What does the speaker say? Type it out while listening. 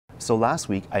So last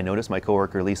week, I noticed my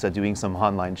coworker Lisa doing some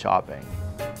online shopping.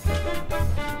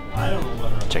 I don't know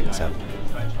whether Check this out.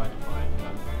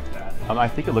 I I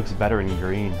think it looks better in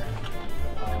green.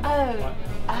 What are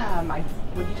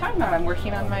you talking about? I'm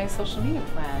working on my social media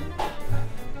plan.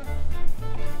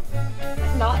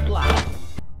 Not black.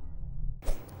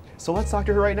 So let's talk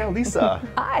to her right now. Lisa.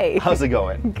 Hi. How's it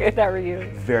going? Good, how are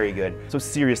you? Very good. So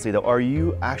seriously though, are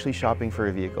you actually shopping for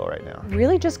a vehicle right now?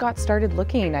 Really just got started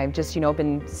looking. I've just,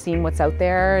 been seeing what's out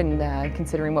there and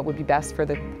considering what would be best for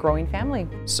the growing family.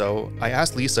 So I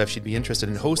asked Lisa if she'd be interested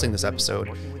in hosting this episode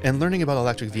and learning about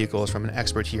electric vehicles from an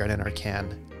expert here at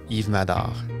NRCan, Yves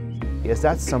Madore. Is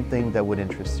that something that would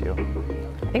interest you?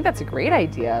 I think that's a great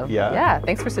idea. Yeah? Yeah,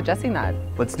 thanks for suggesting that.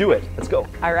 Let's do it. Let's go.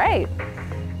 All right.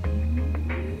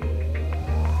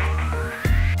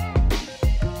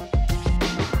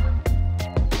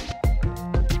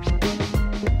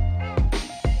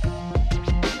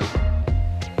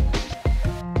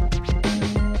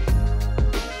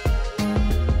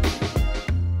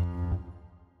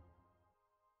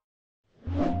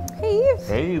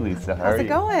 Hey Lisa, how How's are it you?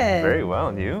 going? Very well,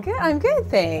 and you? Good, I'm good,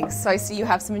 thanks. So I see you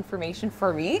have some information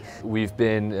for me. We've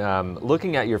been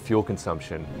looking at your fuel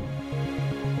consumption.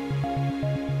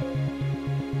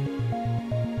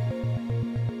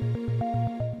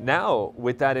 Now,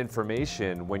 with that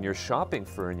information, when you're shopping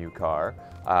for a new car,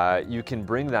 you can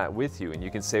bring that with you and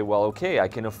you can say, well, okay, I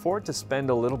can afford to spend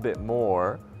a little bit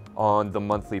more on the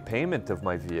monthly payment of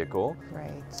my vehicle, Right.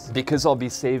 because I'll be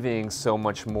saving so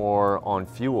much more on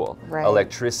fuel. Right.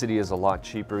 Electricity is a lot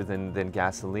cheaper than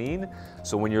gasoline,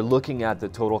 so when you're looking at the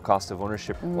total cost of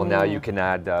ownership, well, now you can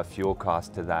add fuel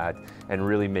cost to that and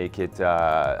really make it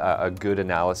a good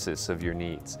analysis of your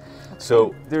needs. Okay.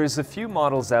 So there's a few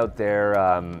models out there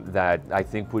that I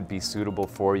think would be suitable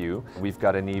for you. We've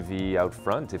got an EV out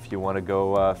front if you want to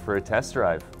go for a test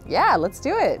drive. Yeah, let's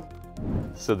do it.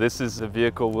 So this is a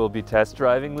vehicle we'll be test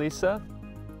driving, Lisa.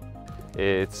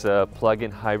 It's a plug-in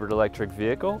hybrid electric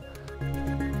vehicle.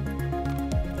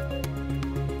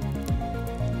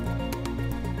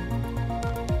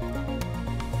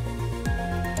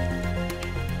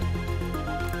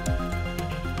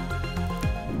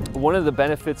 One of the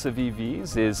benefits of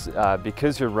EVs is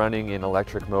because you're running in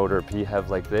electric mode or PHEV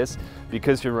like this,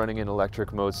 because you're running in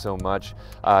electric mode so much,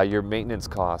 your maintenance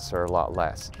costs are a lot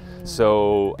less.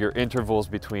 So your intervals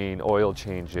between oil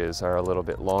changes are a little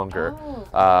bit longer.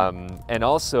 And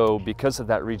also because of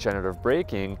that regenerative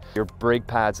braking, your brake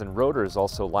pads and rotors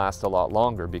also last a lot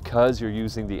longer because you're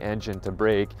using the engine to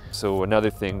brake. So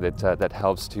another thing that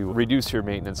helps to reduce your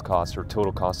maintenance costs or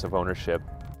total cost of ownership.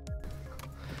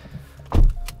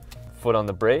 Foot on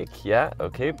the brake, yeah,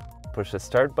 okay. Push the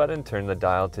start button, turn the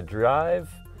dial to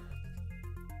drive.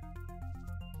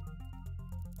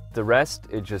 The rest,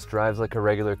 it just drives like a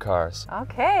regular car.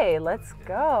 Okay, let's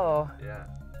go. Yeah.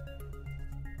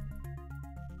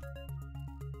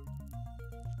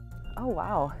 Oh,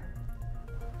 wow.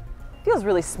 Feels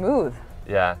really smooth.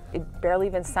 Yeah. It barely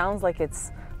even sounds like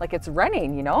it's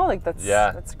running,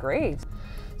 that's great.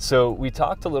 So we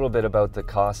talked a little bit about the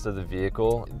cost of the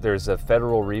vehicle. There's a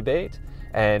federal rebate,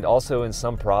 and also in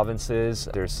some provinces,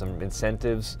 there's some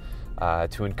incentives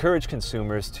to encourage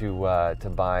consumers to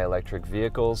buy electric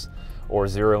vehicles or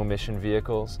zero-emission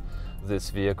vehicles.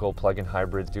 This vehicle, plug-in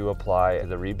hybrids, do apply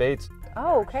the rebates.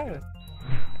 Oh, okay.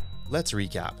 Let's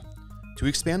recap. To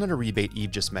expand on a rebate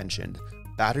Yves just mentioned,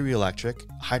 battery electric,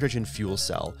 hydrogen fuel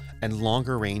cell, and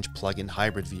longer range plug-in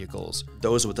hybrid vehicles,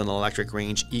 those with an electric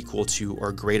range equal to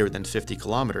or greater than 50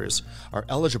 kilometers, are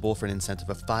eligible for an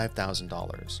incentive of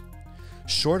 $5,000.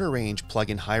 Shorter range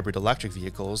plug-in hybrid electric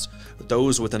vehicles,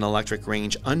 those with an electric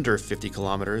range under 50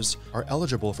 kilometers, are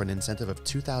eligible for an incentive of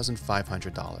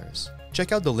 $2,500.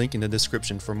 Check out the link in the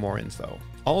description for more info.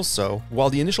 Also,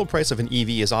 while the initial price of an EV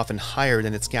is often higher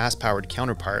than its gas-powered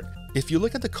counterpart, if you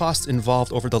look at the costs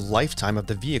involved over the lifetime of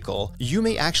the vehicle, you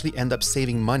may actually end up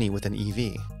saving money with an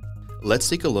EV. Let's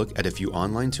take a look at a few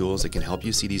online tools that can help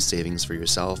you see these savings for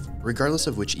yourself, regardless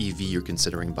of which EV you're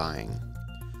considering buying.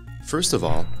 First of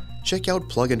all, check out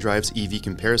Plug and Drive's EV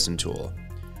comparison tool.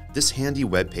 This handy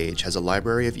webpage has a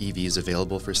library of EVs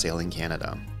available for sale in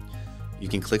Canada. You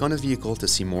can click on a vehicle to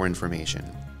see more information.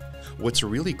 What's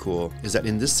really cool is that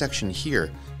in this section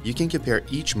here, you can compare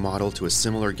each model to a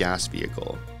similar gas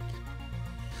vehicle.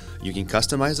 You can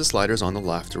customize the sliders on the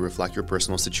left to reflect your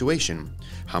personal situation,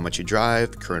 how much you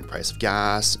drive, current price of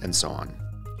gas, and so on.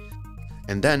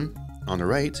 And then, on the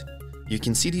right, you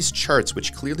can see these charts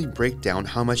which clearly break down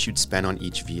how much you'd spend on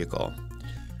each vehicle.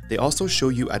 They also show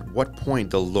you at what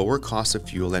point the lower cost of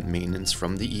fuel and maintenance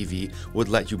from the EV would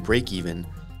let you break even,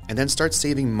 and then start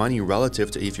saving money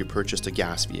relative to if you purchased a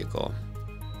gas vehicle.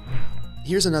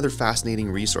 Here's another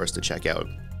fascinating resource to check out.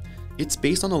 It's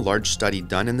based on a large study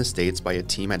done in the States by a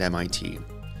team at MIT.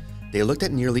 They looked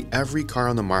at nearly every car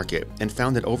on the market and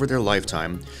found that over their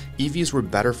lifetime, EVs were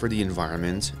better for the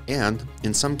environment and,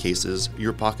 in some cases,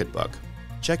 your pocketbook.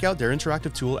 Check out their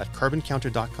interactive tool at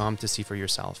carboncounter.com to see for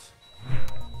yourself.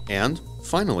 And,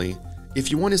 finally,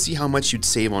 if you want to see how much you'd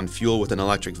save on fuel with an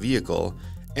electric vehicle,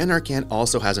 Enercan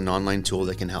also has an online tool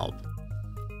that can help.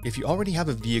 If you already have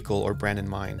a vehicle or brand in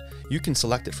mind, you can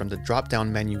select it from the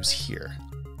drop-down menus here.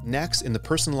 Next, in the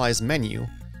personalized menu,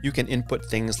 you can input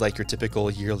things like your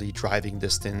typical yearly driving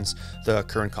distance, the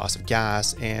current cost of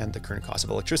gas, and the current cost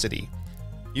of electricity.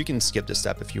 You can skip this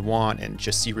step if you want and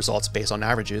just see results based on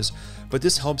averages, but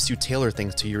this helps you tailor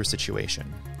things to your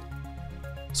situation.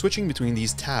 Switching between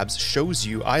these tabs shows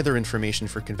you either information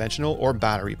for conventional or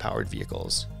battery-powered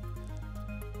vehicles.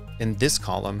 In this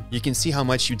column, you can see how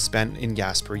much you'd spend in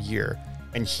gas per year,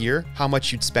 and here, how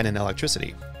much you'd spend in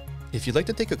electricity. If you'd like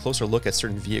to take a closer look at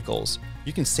certain vehicles,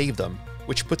 you can save them,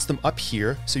 which puts them up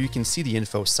here so you can see the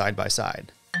info side by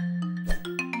side.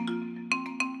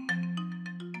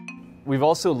 We've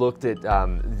also looked at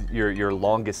your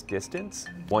longest distance.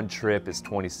 One trip is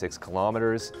 26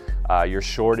 kilometers. Your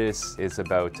shortest is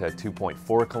about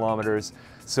 2.4 kilometers.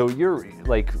 So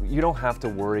you don't have to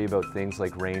worry about things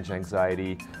like range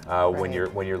anxiety when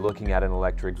you're looking at an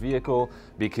electric vehicle,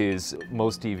 because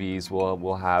most EVs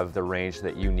will have the range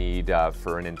that you need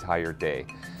for an entire day.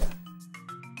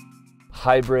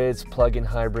 Hybrids, plug-in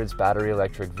hybrids, battery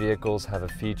electric vehicles have a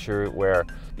feature where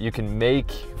you can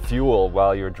make fuel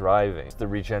while you're driving. The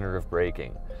regenerative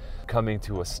braking, coming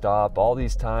to a stop, all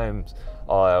these times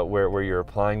where you're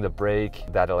applying the brake,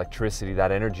 that electricity,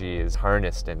 that energy is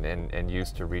harnessed and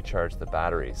used to recharge the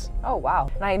batteries. Oh, wow.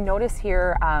 And I notice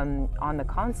here on the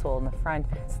console in the front,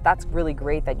 that's really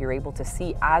great that you're able to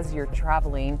see as you're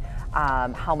traveling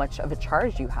how much of a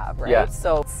charge you have, right? Yeah.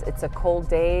 So it's a cold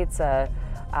day,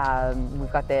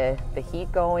 we've got the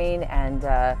heat going,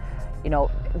 and you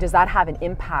know, does that have an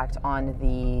impact on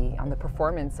the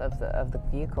performance of the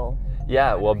vehicle?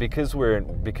 Yeah, well, because we're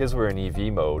in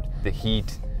EV mode, the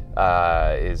heat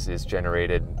is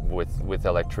generated with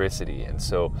electricity, and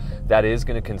so that is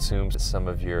going to consume some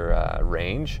of your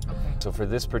range. So for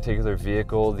this particular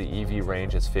vehicle, the EV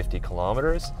range is 50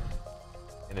 kilometers.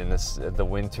 And in the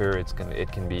winter,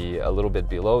 it can be a little bit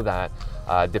below that,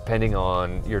 depending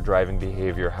on your driving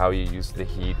behavior, how you use the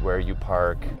heat, where you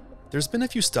park. There's been a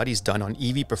few studies done on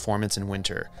EV performance in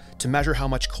winter to measure how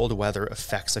much cold weather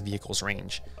affects a vehicle's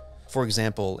range. For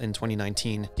example, in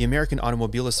 2019, the American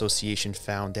Automobile Association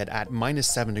found that at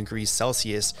 -7 degrees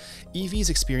Celsius, EVs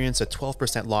experience a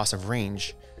 12% loss of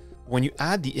range. When you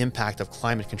add the impact of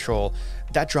climate control,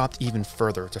 that dropped even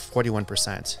further to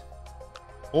 41%.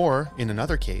 Or, in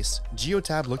another case,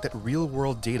 Geotab looked at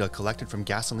real-world data collected from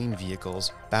gasoline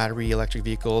vehicles, battery electric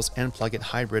vehicles, and plug-in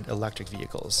hybrid electric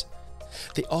vehicles.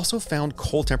 They also found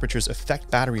cold temperatures affect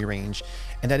battery range,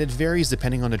 and that it varies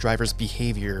depending on the driver's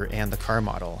behavior and the car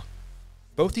model.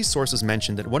 Both these sources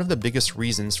mentioned that one of the biggest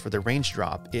reasons for the range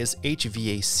drop is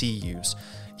HVAC use.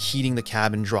 Heating the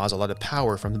cabin draws a lot of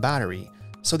power from the battery,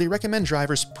 so they recommend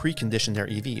drivers precondition their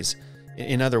EVs.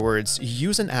 In other words,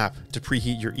 use an app to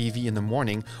preheat your EV in the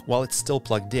morning while it's still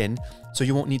plugged in, so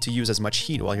you won't need to use as much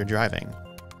heat while you're driving.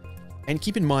 And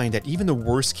keep in mind that even the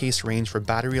worst case range for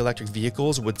battery electric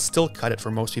vehicles would still cut it for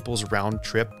most people's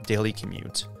round-trip daily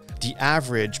commute. The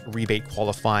average rebate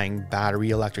qualifying battery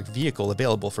electric vehicle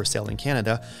available for sale in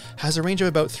Canada has a range of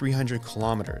about 300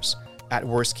 kilometers. At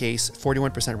worst case,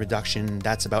 41% reduction,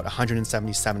 that's about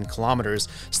 177 kilometers,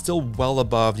 still well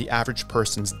above the average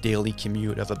person's daily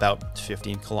commute of about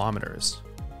 15 kilometers.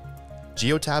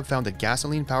 Geotab found that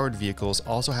gasoline-powered vehicles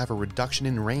also have a reduction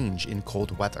in range in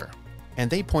cold weather. And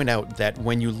they point out that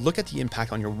when you look at the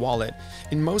impact on your wallet,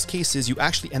 in most cases you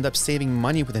actually end up saving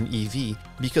money with an EV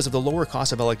because of the lower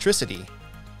cost of electricity.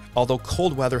 Although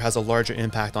cold weather has a larger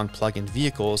impact on plug-in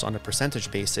vehicles on a percentage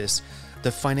basis,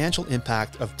 the financial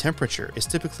impact of temperature is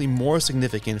typically more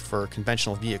significant for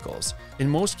conventional vehicles. In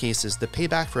most cases, the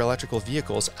payback for electrical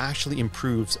vehicles actually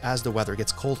improves as the weather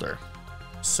gets colder.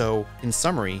 So, in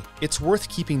summary, it's worth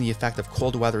keeping the effect of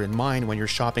cold weather in mind when you're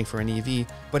shopping for an EV,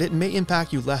 but it may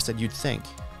impact you less than you'd think.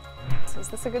 So is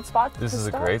this a good spot? This is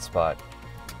a great spot.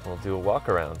 We'll do a walk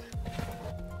around.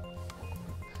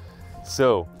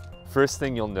 So, first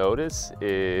thing you'll notice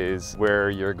is where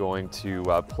you're going to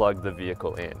plug the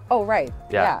vehicle in. Oh, right.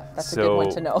 Yeah, that's a good one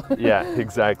to know. Yeah,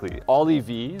 exactly. All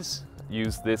EVs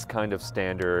use this kind of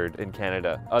standard in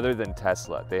Canada, other than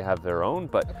Tesla. They have their own,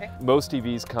 but most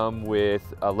EVs come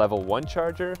with a level 1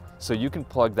 charger, so you can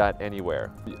plug that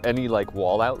anywhere. Any like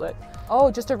wall outlet. Oh,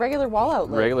 just a regular wall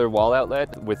outlet? Regular wall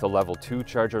outlet with a level 2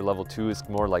 charger. Level 2 is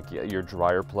more like your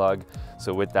dryer plug.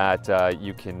 So with that,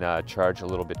 you can charge a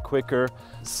little bit quicker.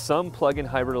 Some plug-in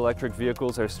hybrid electric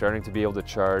vehicles are starting to be able to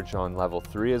charge on level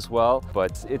 3 as well,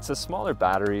 but it's a smaller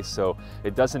battery, so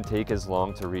it doesn't take as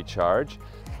long to recharge.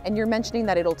 And you're mentioning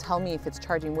that it'll tell me if it's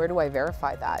charging. Where do I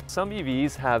verify that? Some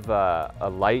EVs have a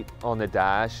light on the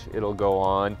dash, it'll go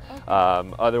on.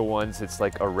 Other ones, it's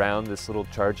like around this little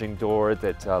charging door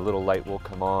that a little light will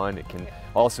come on. It can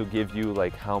also give you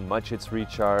like how much it's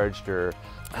recharged or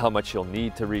how much you'll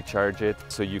need to recharge it,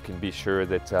 so you can be sure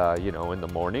that you know, in the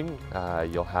morning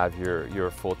you'll have your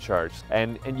full charge.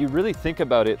 And you really think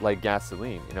about it like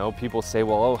gasoline. You know, people say,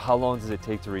 well, oh, how long does it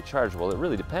take to recharge? Well, it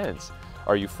really depends.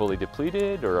 Are you fully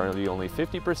depleted, or are you only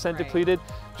 50% depleted?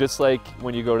 Just like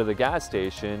when you go to the gas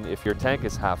station, if your tank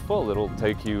is half full, it'll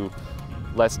take you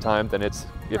less time than if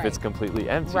it's completely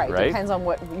empty, right? Depends on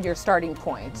what your starting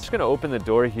point. I'm just gonna open the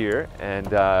door here and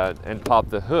pop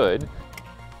the hood.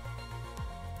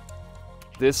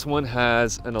 This one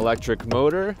has an electric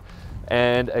motor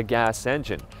and a gas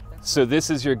engine. So this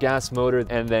is your gas motor,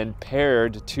 and then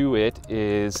paired to it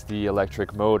is the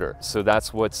electric motor. So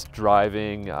that's what's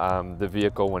driving the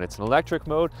vehicle when it's in electric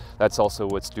mode. That's also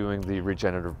what's doing the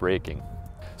regenerative braking.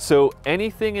 So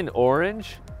anything in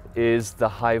orange is the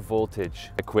high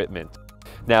voltage equipment.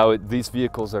 Now, these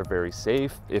vehicles are very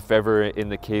safe. If ever in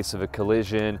the case of a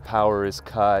collision, power is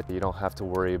cut, you don't have to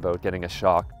worry about getting a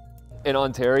shock. In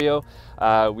Ontario,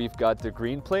 we've got the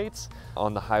green plates.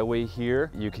 On the highway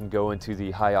here, you can go into the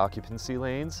high occupancy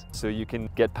lanes, so you can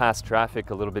get past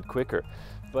traffic a little bit quicker.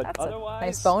 But that's otherwise, a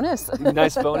nice bonus.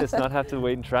 Nice bonus, not have to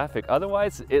wait in traffic.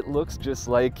 Otherwise, it looks just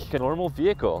like a normal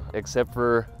vehicle, except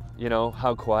for, you know,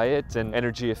 how quiet and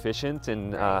energy efficient,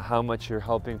 and how much you're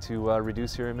helping to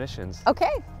reduce your emissions.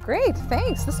 Okay, great,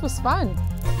 thanks. This was fun.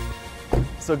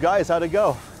 So guys, how'd it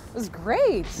go? It was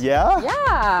great. Yeah?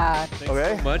 Yeah.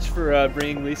 Thanks so much for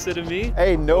bringing Lisa to me.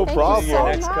 Hey, no problem. Thank you so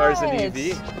Your next car's an much.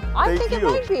 EV. I think it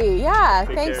might be, yeah.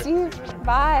 Take Thanks, care. Eve.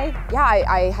 Bye. Yeah,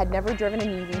 I had never driven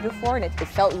an EV before, and it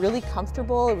felt really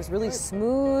comfortable. It was really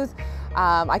smooth.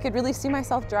 I could really see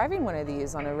myself driving one of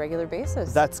these on a regular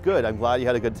basis. That's good. I'm glad you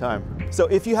had a good time. So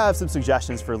if you have some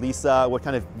suggestions for Lisa, what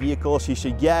kind of vehicle she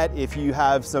should get, if you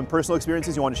have some personal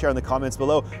experiences you want to share in the comments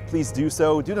below, please do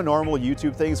so. Do the normal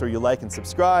YouTube things where you like and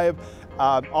subscribe.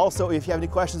 Also, if you have any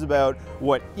questions about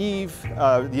what Yves,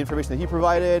 the information that he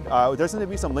provided, there's going to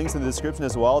be some links in the description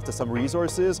as well to some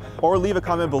resources, or leave a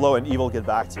comment below and Yves will get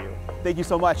back to you. Thank you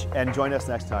so much, and join us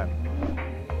next time.